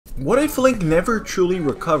What if Link never truly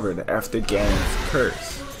recovered after Ganon's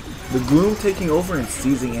curse? The Gloom taking over and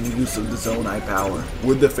seizing any use of the Zonai power.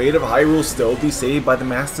 Would the fate of Hyrule still be saved by the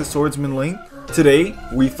Master Swordsman Link? Today,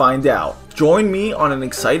 we find out. Join me on an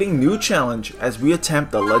exciting new challenge as we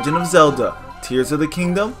attempt The Legend of Zelda Tears of the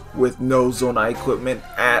Kingdom with no Zonai equipment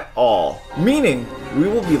at all. Meaning, we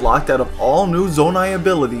will be locked out of all new Zonai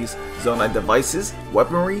abilities, Zonai devices,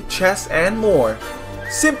 weaponry, chests, and more.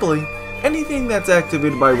 Simply, anything that's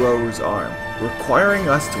activated by Rauru's Arm, requiring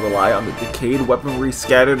us to rely on the decayed weaponry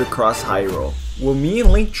scattered across Hyrule. Will me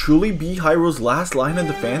and Link truly be Hyrule's last line of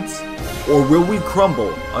defense? Or will we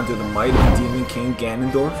crumble under the might of Demon King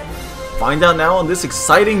Ganondorf? Find out now on this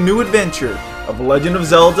exciting new adventure of Legend of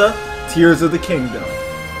Zelda Tears of the Kingdom.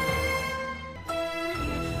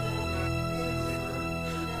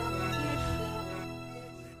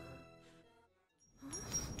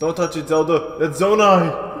 Don't touch it, Zelda. That's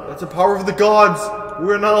Zonai. That's the power of the gods.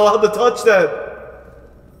 We're not allowed to touch that.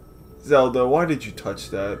 Zelda, why did you touch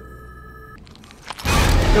that?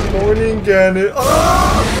 Good morning, Ganon.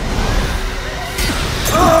 Ah!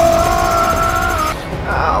 Ah!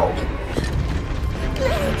 Ow.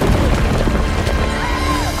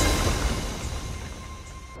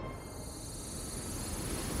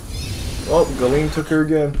 Oh, Galeen took her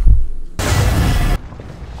again.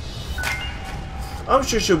 I'm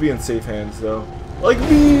sure she'll be in safe hands though. Like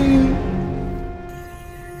me!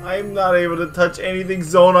 I'm not able to touch anything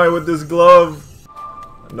Zonai with this glove.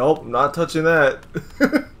 Nope, not touching that.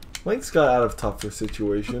 Link's got out of tougher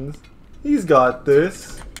situations. He's got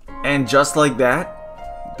this. And just like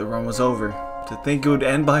that, the run was over. To think it would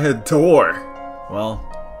end by a door. Well,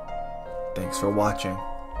 thanks for watching.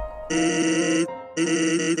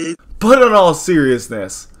 But in all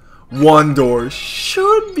seriousness, one door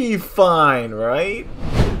should be fine, right?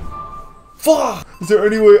 Fuck! Is there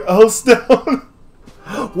any way else down?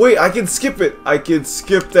 Wait, I can skip it. I can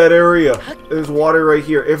skip that area. There's water right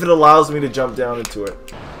here. If it allows me to jump down into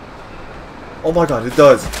it. Oh my god, it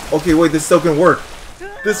does. Okay, wait, this still can work.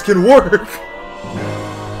 This can work.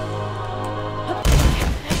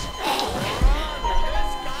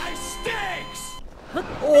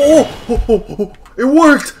 Oh, it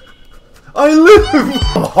worked. I live.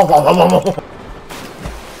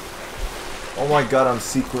 Oh my god, I'm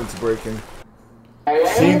sequence breaking.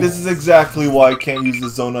 See, this is exactly why I can't use the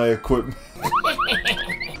Zonai equipment.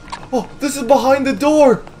 Oh, this is behind the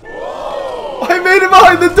door! I made it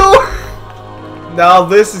behind the door! Now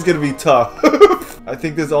this is gonna be tough. I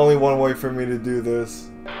think there's only one way for me to do this.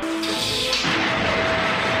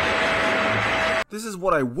 This is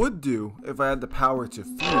what I would do if I had the power to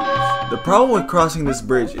fuse. The problem with crossing this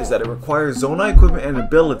bridge is that it requires Zonai equipment and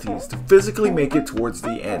abilities to physically make it towards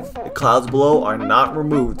the end. The clouds below are not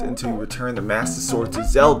removed until you return the Master Sword to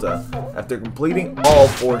Zelda after completing all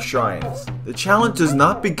 4 shrines. The challenge does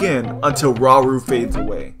not begin until Rauru fades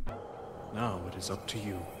away. Now it is up to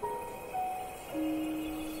you.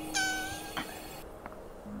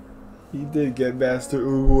 He did get Master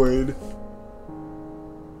Ulan.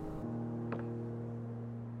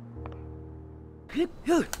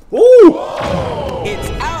 Ooh! It's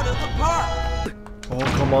out of the park! Oh,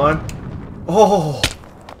 come on. Oh!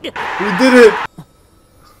 We did it!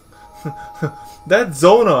 That's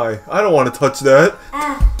Zonai. I don't want to touch that.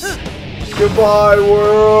 Goodbye,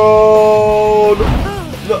 world!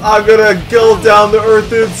 I'm gonna kill down the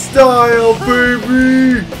earth in style,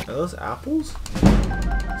 baby! Are those apples?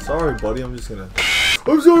 Sorry, buddy. I'm just gonna...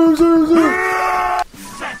 I'm sorry!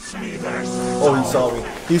 Oh, he saw me.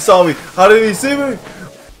 He saw me. How did he see me?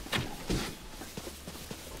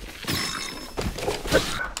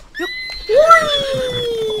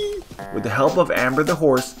 With the help of Amber the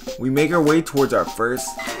horse, we make our way towards our first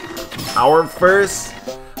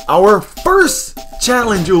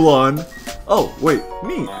challenge, Ulan. Oh, wait,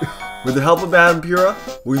 me. With the help of Madame Pura,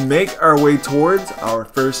 we make our way towards our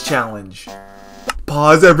first challenge.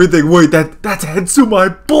 Pause everything. Wait, that's Hetsu, my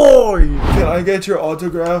boy. Can I get your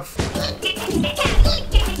autograph?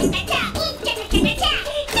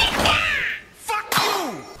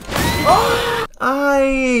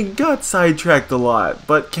 I got sidetracked a lot,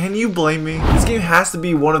 but can you blame me? This game has to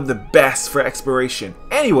be one of the best for exploration.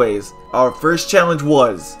 Anyways, our first challenge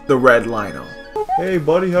was the Red Lino. Hey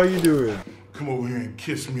buddy, how you doing? Come over here and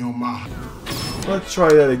kiss me on my... Let's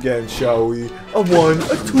try that again, shall we? A 1, a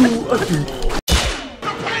 2, a 3.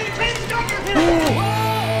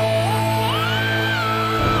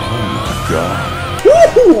 God.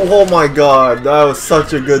 Oh my god, that was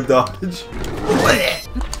such a good dodge.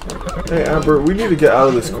 Hey Amber, we need to get out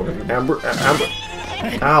of this corner. Amber.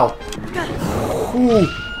 Ow. Ooh.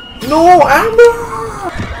 No, Amber!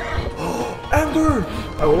 Amber!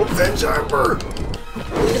 I will avenge Amber!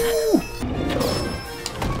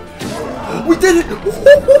 We did it!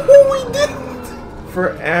 We did it!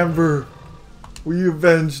 For Amber, we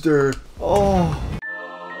avenged her. Oh.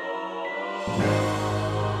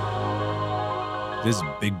 This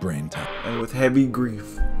big brain time. And with heavy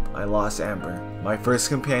grief, I lost Amber, my first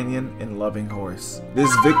companion and loving horse.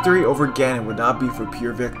 This victory over Ganon would not be for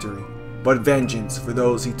pure victory, but vengeance for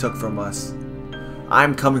those he took from us.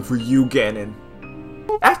 I'm coming for you, Ganon.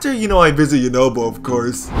 After, I visit Yunobo, of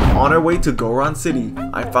course. On our way to Goron City,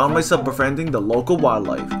 I found myself befriending the local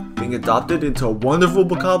wildlife, being adopted into a wonderful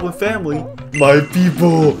bokoblin family. My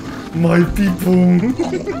people! My people!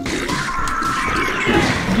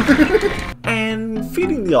 And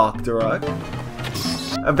feeding the Octorok.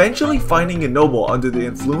 Eventually finding Yunobo under the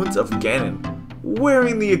influence of Ganon,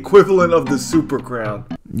 wearing the equivalent of the Super Crown.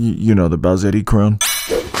 You know, the Bowsetti crown.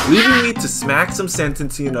 Leaving me to smack some sense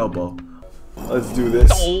into Yunobo. Let's do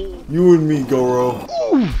this. You and me, Goro.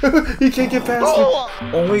 He can't get past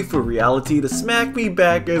me. Only for reality to smack me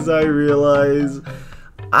back as I realize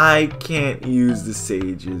I can't use the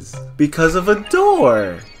sages because of a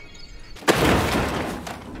door.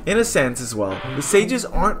 In a sense as well, the sages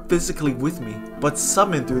aren't physically with me, but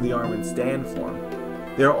summoned through the arm and stand form.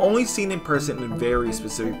 They are only seen in person in very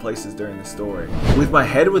specific places during the story. With my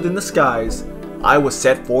head within the skies, I was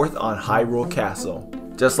set forth on Hyrule Castle.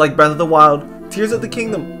 Just like Breath of the Wild, Tears of the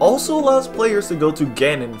Kingdom also allows players to go to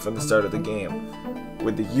Ganon from the start of the game.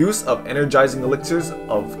 With the use of energizing elixirs,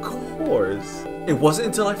 of course. It wasn't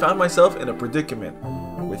until I found myself in a predicament,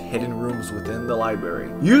 with hidden rooms within the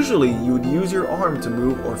library. Usually, you would use your arm to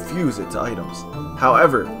move or fuse it to items.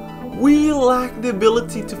 However, we lack the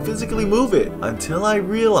ability to physically move it until I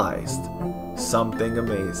realized something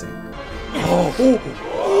amazing. Oh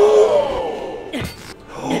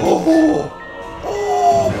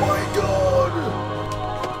my god!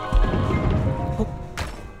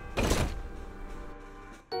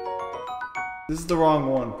 This is the wrong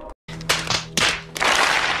one.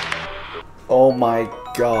 Oh my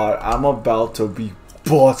god, I'm about to be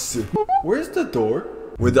busted. Where's the door?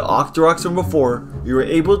 With the Octoroks from before, we were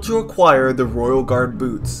able to acquire the Royal Guard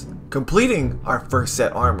boots, completing our first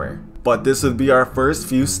set armor. But this would be our first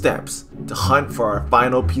few steps to hunt for our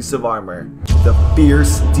final piece of armor, the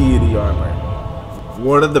Fierce Deity armor.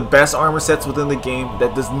 One of the best armor sets within the game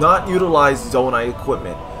that does not utilize Zonai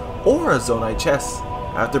equipment or a Zonai chest.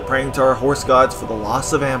 After praying to our horse gods for the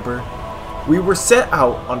loss of Amber, we were set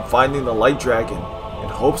out on finding the Light Dragon in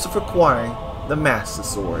hopes of acquiring the Master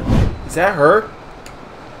Sword. Is that her?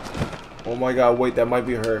 Oh my god, wait, that might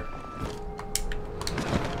be her.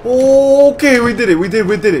 Oh, okay, we did it, we did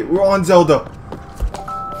it. We're on Zelda.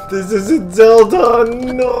 This isn't Zelda,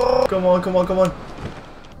 no! Come on.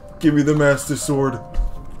 Give me the Master Sword.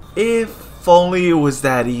 If only it was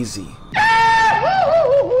that easy.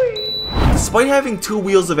 Despite having 2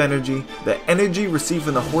 wheels of energy, the energy received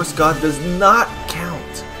from the horse god does not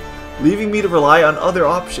count, leaving me to rely on other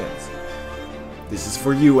options. This is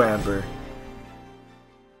for you, Amber.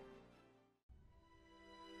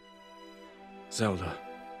 Zelda,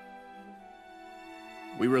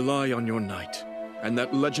 we rely on your knight and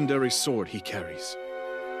that legendary sword he carries.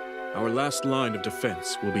 Our last line of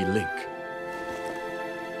defense will be Link.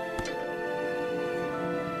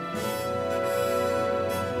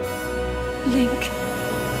 Link.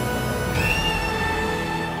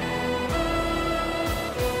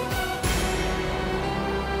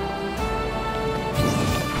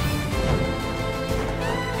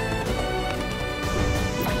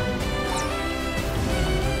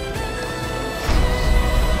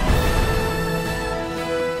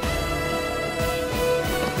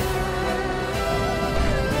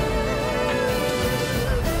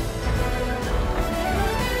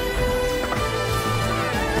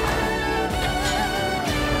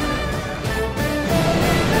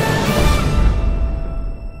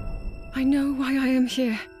 I know why I am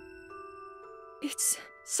here. It's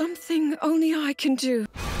something only I can do.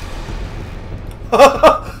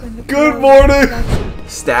 Good morning!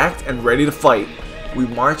 Stacked and ready to fight, we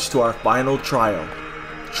march to our final trial.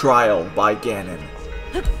 Trial by Ganon.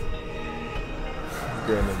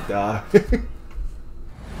 Gonna die.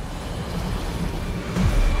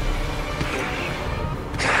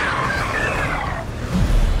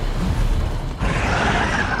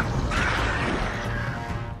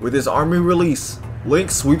 With his army release, Link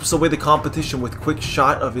sweeps away the competition with a quick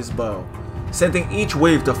shot of his bow, sending each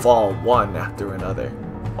wave to fall one after another,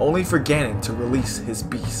 only for Ganon to release his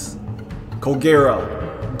beasts. Kogera,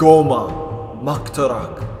 Goma,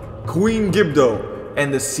 Maktarak, Queen Gibdo,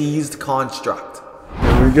 and the seized construct.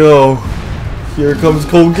 Here we go. Here comes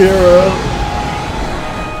Kogera.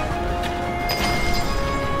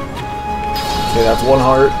 Okay, that's one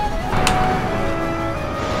heart.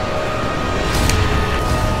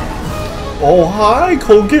 Oh, hi,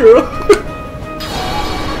 Colgira!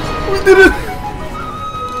 We did it!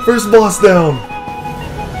 First boss down.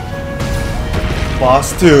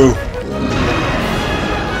 Boss 2.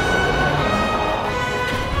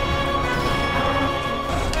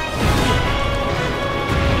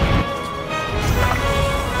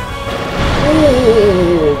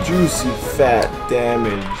 Oh, juicy fat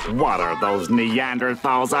damage. What are those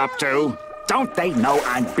Neanderthals up to? Don't they know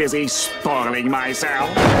I'm busy spoiling myself?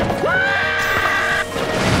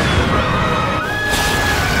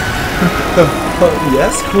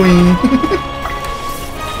 Yes, Queen.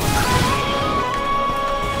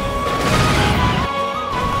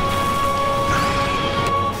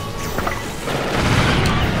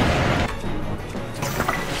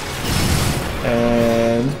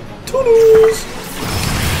 And toodles.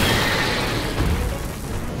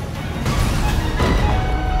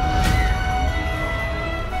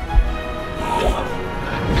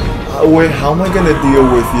 Wait, how am I gonna deal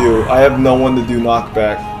with you? I have no one to do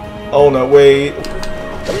knockback. Oh no, wait.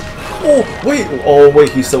 Oh, wait. Oh, wait,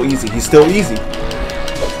 he's so easy. He's still easy.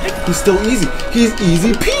 He's still easy. He's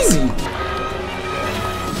easy peasy.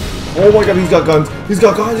 Oh my god, he's got guns. He's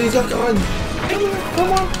got guns. He's got guns.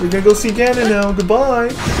 Come on. We're gonna go see Ganon now. Goodbye.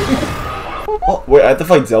 Oh, wait, I have to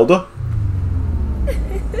fight Zelda?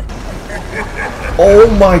 Oh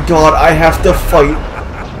my god, I have to fight.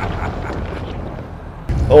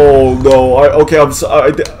 Oh no, okay, I'm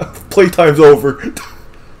sorry. Playtime's over.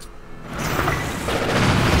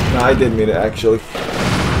 Nah, I didn't mean it actually.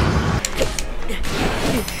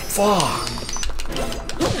 Fuck.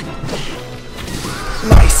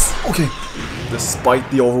 Nice. Okay. Despite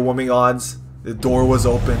the overwhelming odds, the door was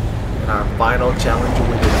open. Our final challenge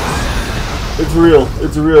awaits. It's real.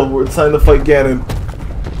 It's real. It's time to fight Ganon.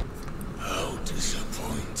 How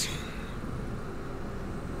disappointing.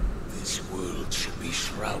 This world should be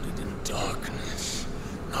shrouded in darkness,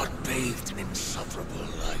 not bathed in insufferable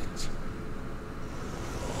light.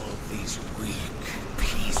 All these weak,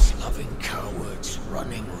 peace-loving cowards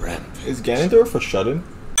running rampant. Is Ganondorf a shut-in?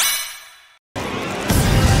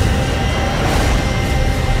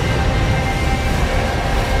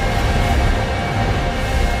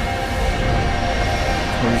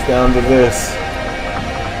 Comes down to this.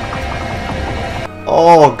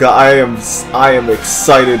 Oh god, I am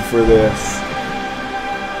excited for this.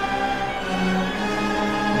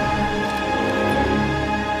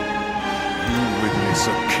 You witness a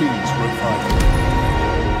king's revival.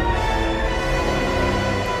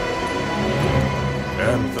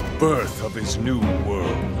 And the birth of his new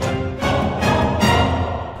world.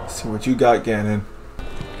 See what you got, Ganon.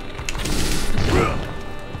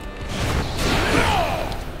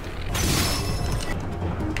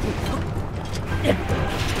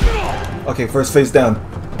 Okay, first face down.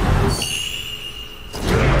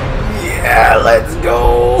 Yeah, let's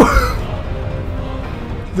go!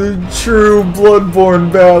 The true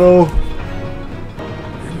Bloodborne battle.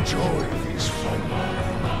 Enjoy these fun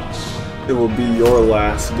moments. It will be your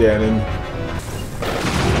last, Ganon.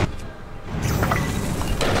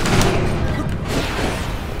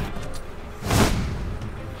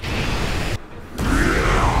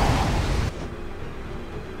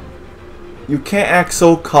 You can't act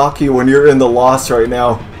so cocky when you're in the loss right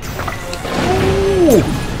now.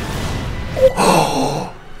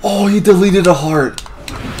 Oh, oh, he deleted a heart.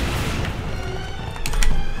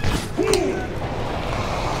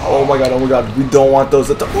 Oh my god, we don't want those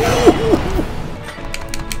at the...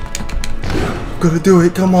 Gonna do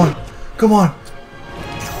it, come on. Come on.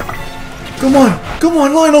 Come on, come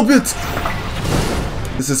on, Lionel Bits.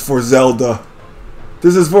 This is for Zelda.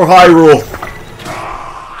 This is for Hyrule.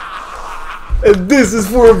 And this is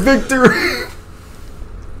for a victory!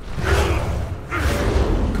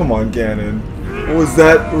 Come on, Ganon. Was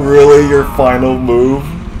that really your final move?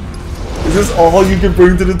 Is this all you can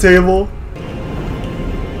bring to the table?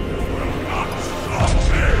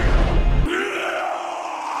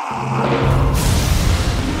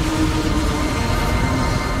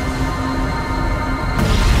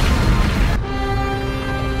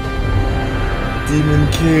 Demon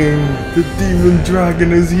King, the Demon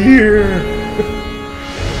Dragon is here!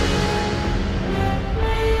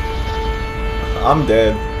 I'm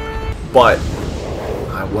dead, but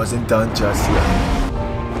I wasn't done just yet.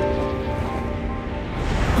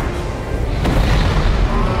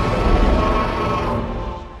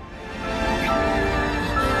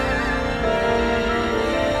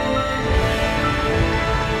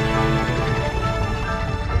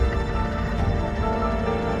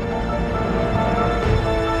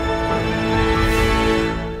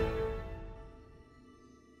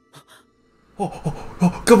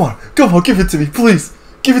 Oh, come on, give it to me, please.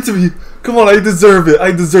 Give it to me. Come on, I deserve it.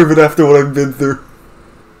 I deserve it after what I've been through.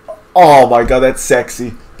 Oh my god, that's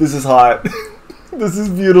sexy. This is hot. This is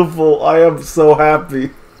beautiful. I am so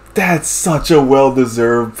happy. That's such a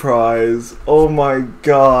well-deserved prize. Oh my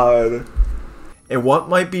god. And what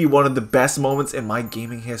might be one of the best moments in my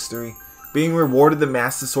gaming history, being rewarded the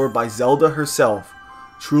Master Sword by Zelda herself,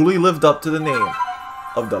 truly lived up to the name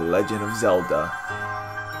of The Legend of Zelda.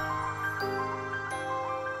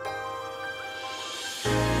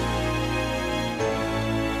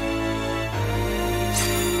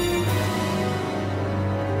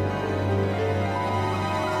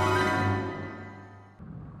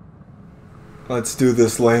 Let's do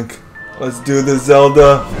this, Link. Let's do this,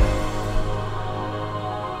 Zelda.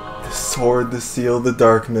 The sword, the seal, the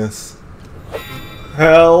darkness.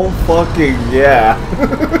 Hell fucking yeah.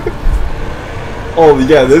 Oh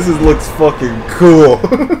yeah, looks fucking cool.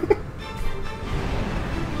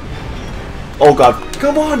 Oh god.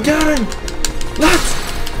 Come on, Ganon! Let's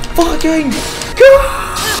fucking go!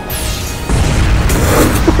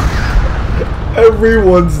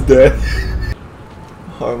 Everyone's dead.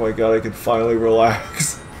 Oh my god, I can finally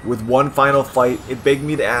relax. With one final fight, it begged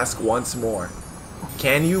me to ask once more.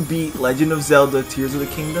 Can you beat Legend of Zelda Tears of the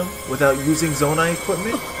Kingdom without using Zonai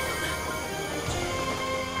equipment?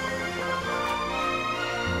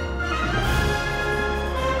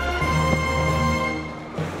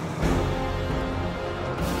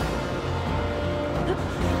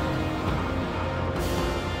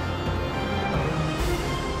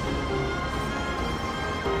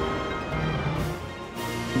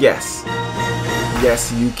 Yes.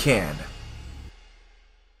 Yes, you can.